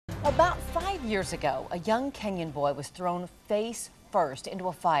About 5 years ago, a young Kenyan boy was thrown face first into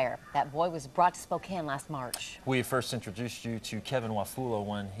a fire. That boy was brought to Spokane last March. We first introduced you to Kevin Wafula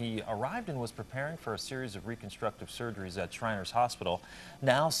when he arrived and was preparing for a series of reconstructive surgeries at Shriners Hospital.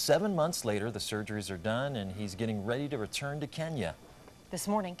 Now, 7 months later, the surgeries are done and he's getting ready to return to Kenya. This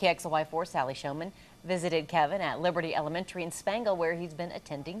morning, KXLY4 Sally Showman visited Kevin at Liberty Elementary in Spangle, where he's been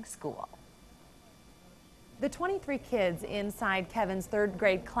attending school. The 23 kids inside Kevin's third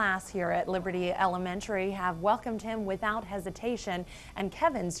grade class here at Liberty Elementary have welcomed him without hesitation, and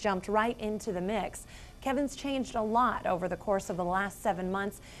Kevin's jumped right into the mix. Kevin's changed a lot over the course of the last 7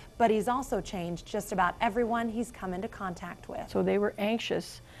 months, but he's also changed just about everyone he's come into contact with. So they were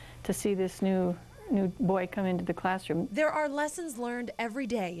anxious to see this new boy come into the classroom. There are lessons learned every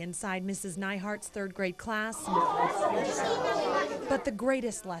day inside Mrs. Nyhart's third grade class. But the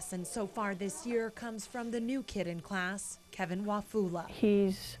greatest lesson so far this year comes from the new kid in class, Kevin Wafula.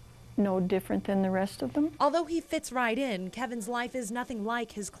 He's no different than the rest of them. Although he fits right in, Kevin's life is nothing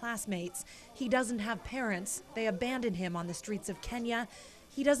like his classmates. He doesn't have parents. They abandoned him on the streets of Kenya.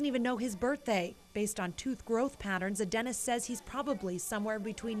 He doesn't even know his birthday. Based on tooth growth patterns, a dentist says he's probably somewhere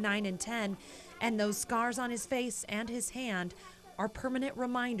between 9 and 10. And those scars on his face and his hand are permanent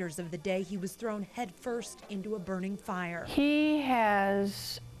reminders of the day he was thrown headfirst into a burning fire. He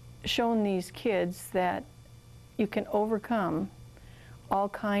has shown these kids that you can overcome all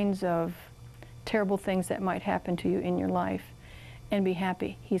kinds of terrible things that might happen to you in your life and be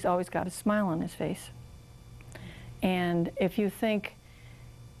happy. He's always got a smile on his face. And if you think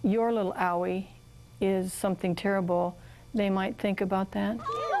your little owie is something terrible, they might think about that.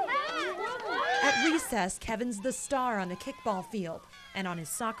 At recess, Kevin's the star on the kickball field, and on his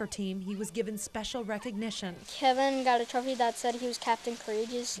soccer team, he was given special recognition. Kevin got a trophy that said he was Captain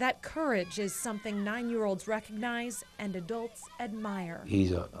Courageous. That courage is something 9-year-olds recognize and adults admire.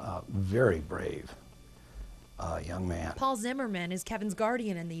 He's a very brave young man. Paul Zimmerman is Kevin's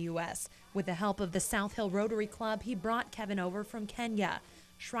guardian in the U.S. With the help of the South Hill Rotary Club, he brought Kevin over from Kenya.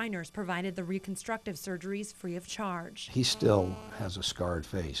 Shriners provided the reconstructive surgeries free of charge. He still has a scarred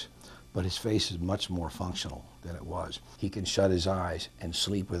face, but his face is much more functional than it was. He can shut his eyes and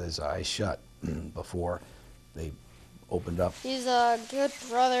sleep with his eyes shut before they opened up. He's a good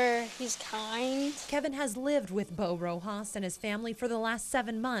brother. He's kind. Kevin has lived with Bo Rojas and his family for the last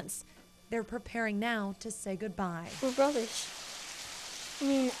 7 months. They're preparing now to say goodbye. We're brothers. I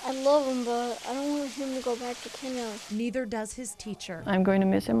mean, I love him, but I don't want him to go back to Kenya. Neither does his teacher, I'm going to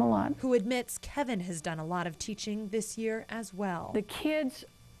miss him a lot. who admits Kevin has done a lot of teaching this year as well. The kids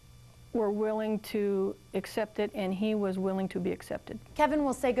were willing to accept it, and he was willing to be accepted. Kevin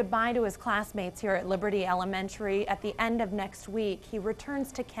will say goodbye to his classmates here at Liberty Elementary at the end of next week. He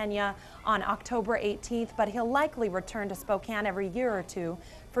returns to Kenya on October 18th, but he'll likely return to Spokane every year or two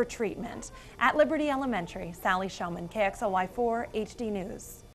for treatment. At Liberty Elementary, Sally Showman, KXLY4 HD News.